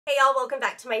y'all, welcome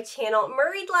back to my channel,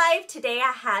 Murrayed Life. Today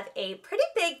I have a pretty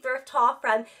big thrift haul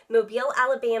from Mobile,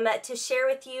 Alabama to share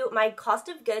with you. My cost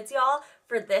of goods, y'all,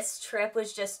 for this trip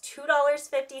was just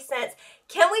 $2.50.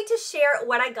 Can't wait to share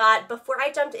what I got. Before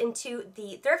I jumped into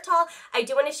the thrift haul, I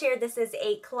do want to share this is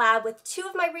a collab with two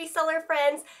of my reseller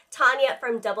friends, Tanya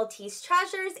from Double T's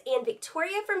Treasures and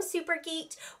Victoria from Super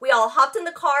Geeked. We all hopped in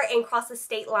the car and crossed the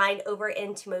state line over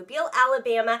into Mobile,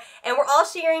 Alabama, and we're all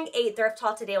sharing a thrift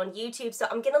haul today on YouTube, so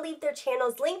I'm going to leave their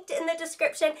channels linked in the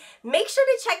description. Make sure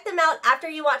to check them out after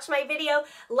you watch my video.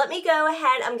 Let me go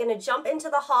ahead. I'm going to jump into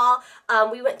the haul.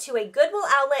 We went to a Goodwill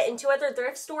Outlet and two other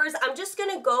thrift stores. I'm just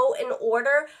going to go in order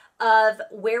of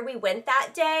where we went that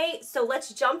day. So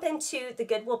let's jump into the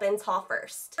Goodwill Bins haul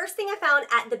first. First thing I found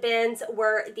at the bins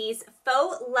were these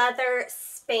faux leather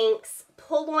Spanx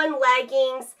pull-on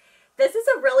leggings. This is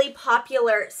a really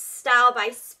popular style by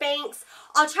Spanx.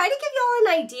 I'll try to give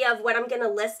y'all an idea of what I'm going to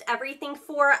list everything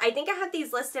for. I think I have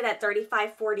these listed at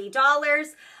 $35, $40.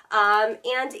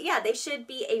 And yeah, they should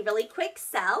be a really quick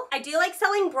sell. I do like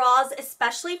selling bras,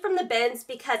 especially from the bins,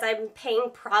 because I'm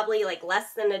paying probably like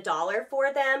less than $1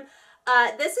 for them.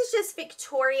 This is just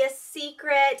Victoria's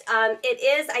Secret. It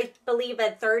is, I believe,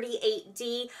 a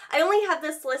 38D. I only have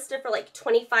this listed for like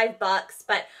 25 bucks,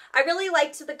 but I really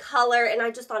liked the color and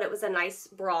I just thought it was a nice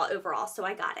bra overall, so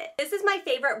I got it. This is my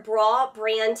favorite bra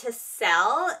brand to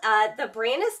sell. The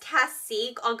brand is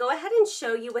Cacique. I'll go ahead and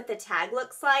show you what the tag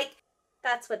looks like.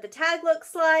 That's what the tag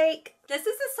looks like. This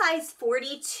is a size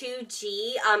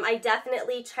 42G. I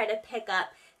definitely try to pick up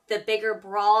the bigger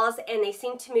bras, and they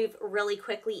seem to move really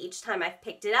quickly each time I've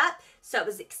picked it up, so I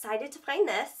was excited to find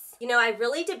this. You know, I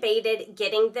really debated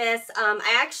getting this.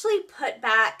 I actually put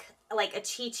back like a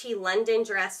Chi Chi London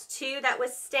dress too that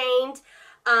was stained.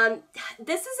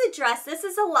 This is a dress. This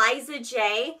is Eliza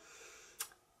J.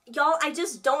 Y'all, I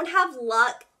just don't have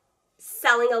luck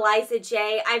selling Eliza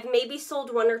J. I've maybe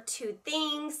sold one or two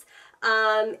things,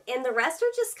 and the rest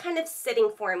are just kind of sitting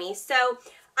for me. So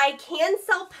I can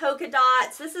sell polka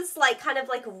dots. This is like kind of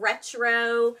like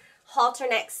retro halter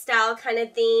neck style kind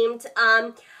of themed.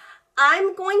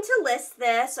 I'm going to list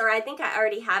this, or I think I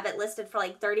already have it listed for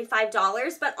like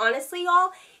 $35, but honestly,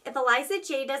 y'all, if Eliza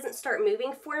J doesn't start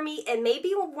moving for me, it may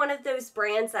be one of those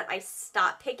brands that I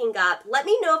stop picking up. Let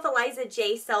me know if Eliza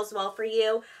J sells well for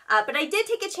you, but I did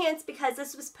take a chance because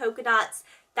this was polka dots.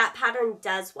 That pattern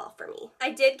does well for me.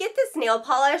 I did get this nail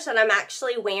polish that I'm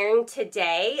actually wearing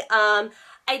today.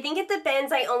 I think at the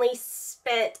bins I only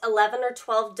spent $11 or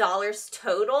 $12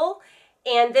 total.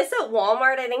 And this at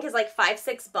Walmart I think is like $5,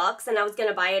 $6, and I was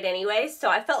gonna buy it anyway, so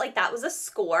I felt like that was a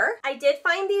score. I did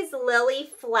find these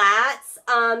Lily flats.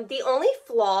 The only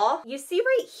flaw, you see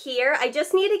right here, I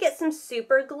just need to get some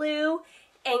super glue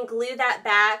and glue that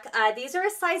back. These are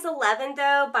a size 11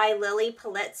 though by Lily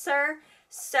Pulitzer.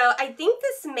 So I think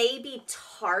this may be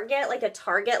Target, like a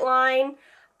Target line.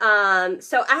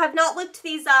 So I have not looked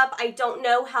these up. I don't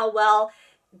know how well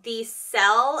these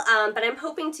sell, but I'm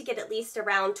hoping to get at least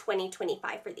around $20,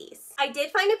 $25 for these. I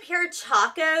did find a pair of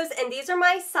Chacos, and these are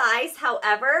my size.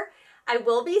 However, I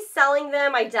will be selling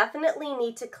them. I definitely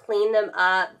need to clean them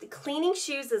up. The cleaning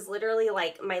shoes is literally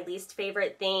like my least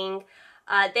favorite thing.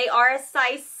 They are a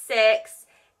size 6,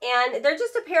 and they're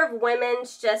just a pair of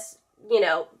women's, just, you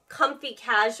know, comfy,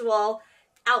 casual,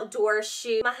 outdoor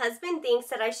shoe. My husband thinks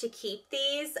that I should keep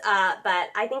these, but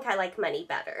I think I like money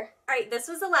better. All right, this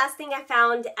was the last thing I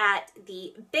found at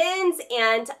the bins,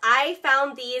 and I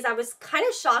found these. I was kind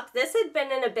of shocked. This had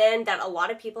been in a bin that a lot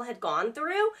of people had gone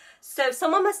through, so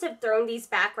someone must have thrown these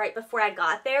back right before I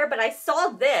got there, but I saw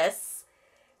this,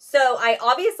 so I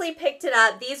obviously picked it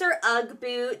up. These are UGG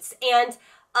boots, and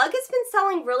UGG has been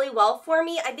selling really well for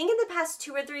me. I think in the past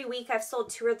 2 or 3 weeks, I've sold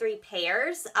 2 or 3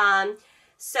 pairs.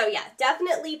 So yeah,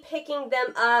 definitely picking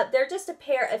them up. They're just a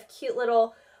pair of cute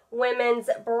little women's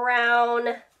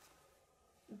brown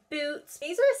boots.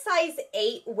 These are a size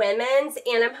 8 women's,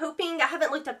 and I'm hoping, I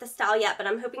haven't looked up the style yet, but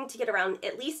I'm hoping to get around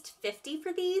at least 50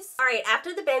 for these. All right,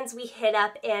 after the bins, we hit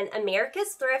up an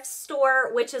America's Thrift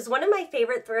Store, which is one of my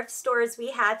favorite thrift stores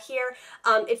we have here.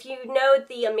 If you know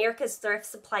the America's Thrift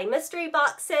Supply mystery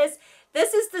boxes,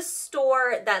 this is the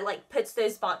store that like puts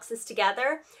those boxes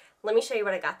together. Let me show you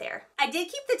what I got there. I did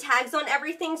keep the tags on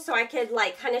everything so I could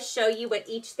like kind of show you what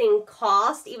each thing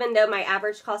cost, even though my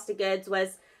average cost of goods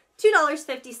was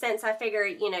 $2.50. I figure,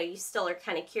 you know, you still are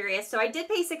kind of curious. So I did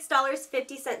pay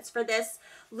 $6.50 for this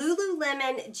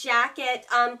Lululemon jacket.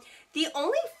 The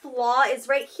only flaw is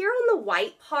right here on the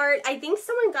white part. I think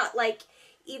someone got like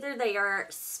either they are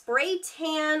spray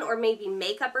tan or maybe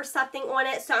makeup or something on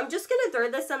it. So I'm just going to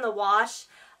throw this in the wash,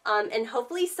 and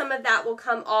hopefully some of that will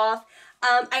come off.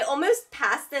 I almost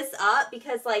passed this up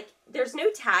because like there's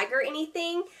no tag or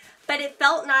anything, but it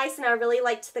felt nice and I really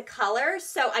liked the color.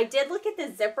 So I did look at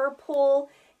the zipper pull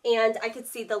and I could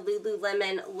see the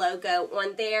Lululemon logo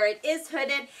on there. It is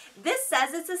hooded. This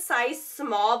says it's a size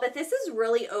small, but this is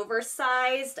really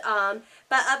oversized.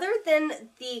 But other than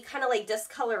the kind of like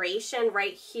discoloration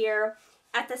right here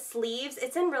at the sleeves,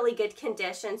 it's in really good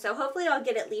condition. So hopefully I'll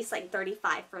get at least like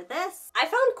 35 for this. I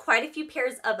found quite a few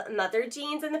pairs of mother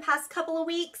jeans in the past couple of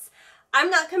weeks. I'm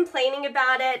not complaining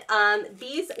about it.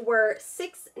 These were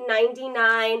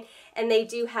 $6.99 and they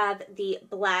do have the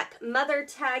black mother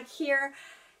tag here.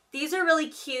 These are really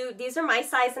cute. These are my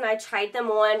size and I tried them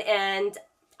on and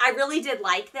I really did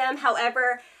like them.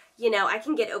 However, you know, I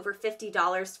can get over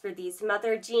 $50 for these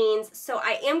mother jeans. So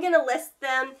I am going to list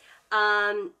them.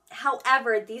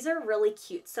 However, these are really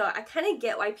cute. So I kind of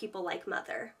get why people like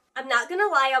mother. I'm not going to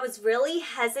lie, I was really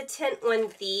hesitant on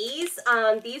these.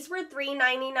 These were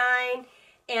 $3.99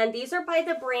 and these are by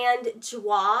the brand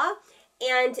Joie.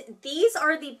 And these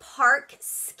are the Park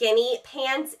Skinny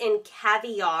Pants in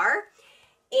Caviar.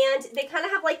 And they kind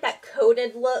of have like that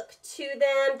coated look to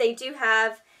them. They do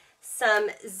have some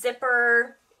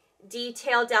zipper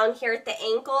detail down here at the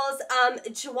ankles.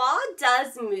 Joie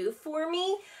does move for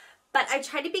me, but I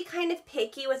try to be kind of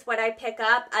picky with what I pick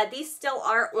up. These still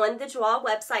are on the Joie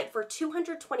website for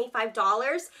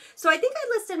 $225. So I think I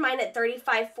listed mine at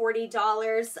 $35,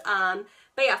 $40.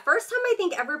 But yeah, first time I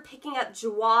think ever picking up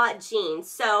Joie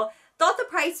jeans. So thought the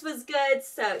price was good,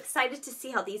 so excited to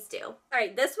see how these do. All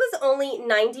right, this was only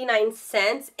 99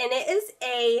 cents, and it is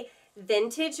a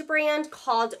vintage brand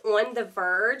called On the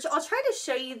Verge. I'll try to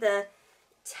show you the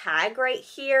tag right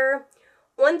here.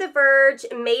 On the Verge,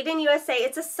 made in USA.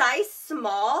 It's a size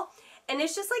small, and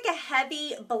it's just like a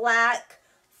heavy black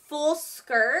full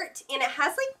skirt, and it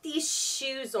has like these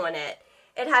shoes on it.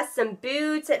 It has some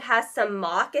boots, it has some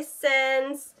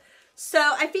moccasins. So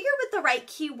I figured with the right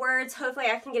keywords, hopefully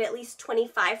I can get at least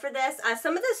 25 for this.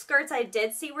 Some of the skirts I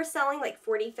did see were selling like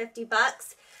 40, 50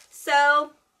 bucks.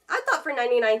 So I thought for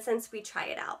 99 cents we'd try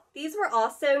it out. These were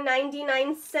also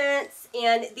 99 cents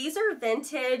and these are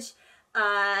vintage.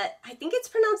 I think it's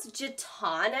pronounced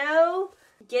Gitano.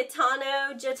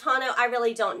 Gitano. I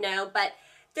really don't know, but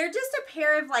they're just a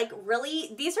pair of like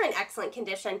really, these are in excellent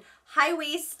condition.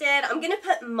 High-waisted. I'm going to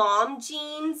put mom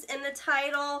jeans in the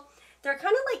title. They're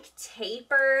kind of like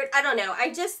tapered. I don't know.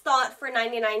 I just thought for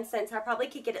 99 cents I probably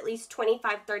could get at least $25,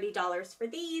 $30 for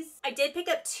these. I did pick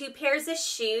up two pairs of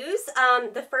shoes.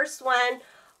 The first one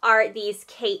are these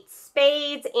Kate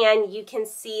Spades, and you can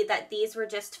see that these were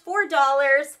just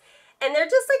 $4. And they're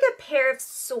just like a pair of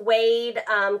suede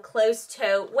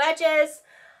closed-toe wedges.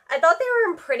 I thought they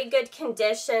were in pretty good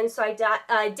condition, so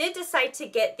I did decide to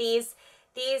get these.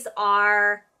 These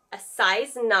are a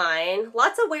size 9.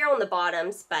 Lots of wear on the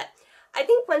bottoms, but I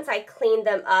think once I clean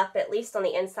them up, at least on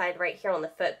the inside right here on the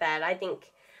footbed, I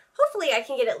think hopefully I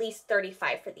can get at least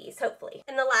 35 for these, hopefully.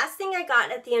 And the last thing I got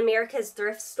at the America's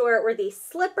Thrift Store were these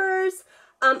slippers.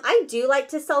 I do like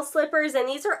to sell slippers, and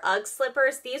these are UGG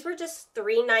slippers. These were just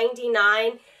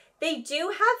 $3.99. They do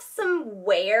have some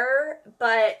wear,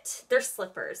 but they're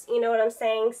slippers, you know what I'm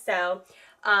saying? So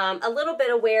a little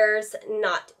bit of wear's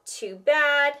not too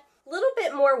bad. A little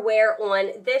bit more wear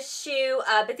on this shoe,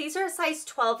 but these are a size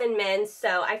 12 in men's,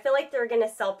 so I feel like they're going to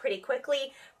sell pretty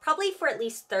quickly, probably for at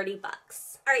least 30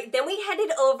 bucks. All right, then we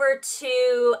headed over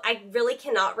to, I really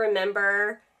cannot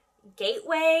remember,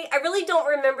 Gateway. I really don't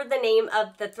remember the name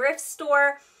of the thrift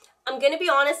store. I'm going to be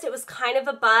honest, it was kind of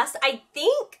a bust. I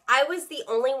think I was the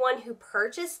only one who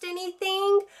purchased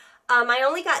anything. I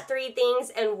only got 3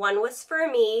 things and one was for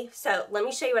me. So let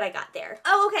me show you what I got there.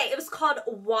 Oh, okay. It was called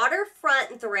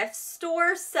Waterfront Thrift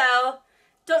Store. So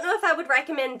don't know if I would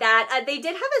recommend that. They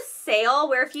did have a sale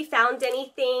where if you found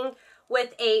anything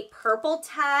with a purple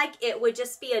tag, it would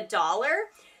just be $1.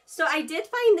 So I did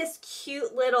find this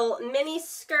cute little mini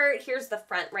skirt. Here's the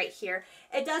front right here.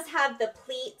 It does have the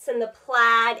pleats and the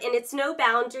plaid, and it's no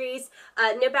boundaries.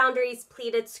 No boundaries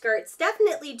pleated skirts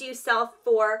definitely do sell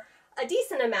for a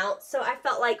decent amount, so I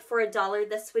felt like for $1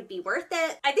 this would be worth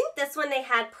it. I think this one they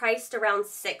had priced around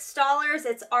 $6.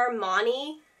 It's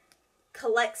Armani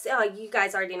oh, you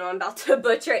guys already know I'm about to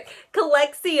butcher it.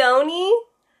 Collezione,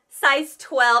 size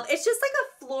 12. It's just like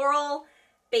a floral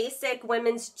basic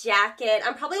women's jacket.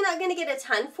 I'm probably not going to get a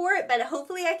ton for it, but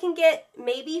hopefully I can get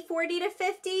maybe 40 to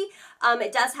 50.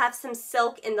 It does have some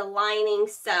silk in the lining,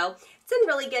 so it's in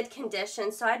really good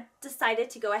condition. So I decided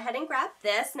to go ahead and grab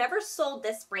this. Never sold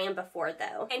this brand before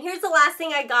though. And here's the last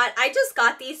thing I got. I just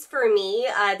got these for me.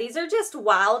 These are just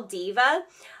Wild Diva.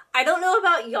 I don't know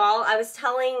about y'all. I was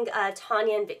telling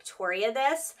Tanya and Victoria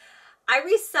this. I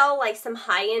resell like some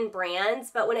high-end brands,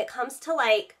 but when it comes to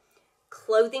like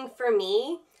clothing for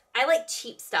me, I like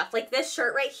cheap stuff. Like this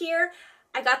shirt right here,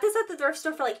 I got this at the thrift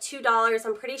store for like $2.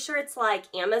 I'm pretty sure it's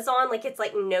like Amazon, like it's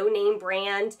like no name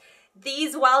brand.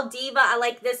 These Wild Diva, I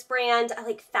like this brand. I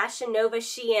like Fashion Nova,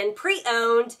 Shein,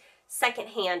 pre-owned,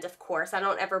 secondhand, of course. I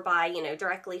don't ever buy, you know,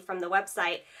 directly from the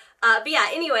website. But yeah,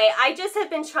 anyway, I just have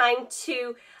been trying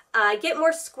to get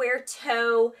more square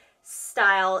toe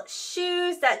style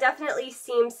shoes. That definitely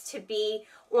seems to be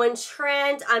on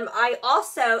trend. I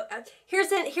also,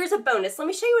 here's a bonus. Let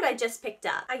me show you what I just picked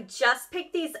up. I just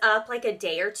picked these up like a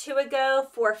day or two ago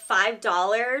for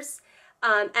 $5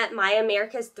 at My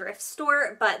America's thrift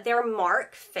store, but they're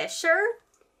Mark Fisher.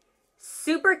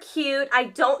 Super cute. I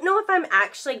don't know if I'm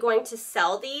actually going to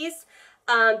sell these.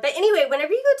 But anyway,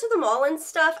 whenever you go to the mall and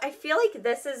stuff, I feel like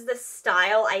this is the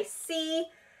style I see.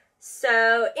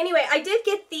 So anyway, I did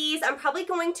get these. I'm probably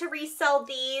going to resell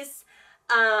these.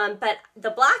 But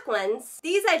the black ones,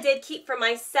 these I did keep for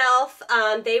myself.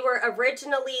 They were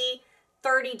originally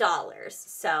 $30.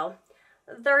 So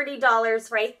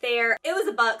 $30 right there. It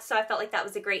was $1, so I felt like that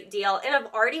was a great deal. And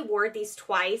I've already worn these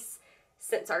twice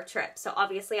since our trip, so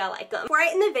obviously I like them. Before I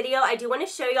end the video, I do want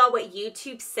to show y'all what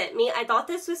YouTube sent me. I thought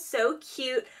this was so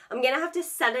cute. I'm gonna have to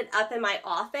set it up in my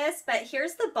office, but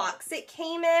here's the box it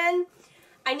came in.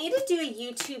 I need to do a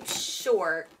YouTube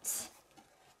short.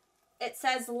 It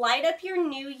says, light up your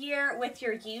new year with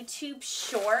your YouTube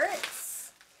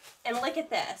shorts. And look at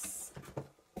this.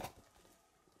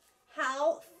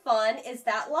 How fun is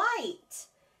that light?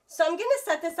 So I'm gonna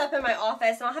set this up in my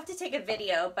office, and I'll have to take a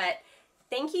video, but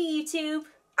thank you, YouTube.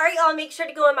 All right, y'all, make sure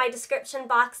to go in my description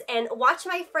box and watch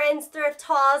my friends' thrift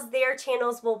hauls. Their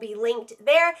channels will be linked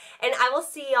there, and I will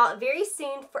see y'all very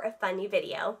soon for a fun new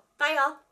video. Bye, y'all.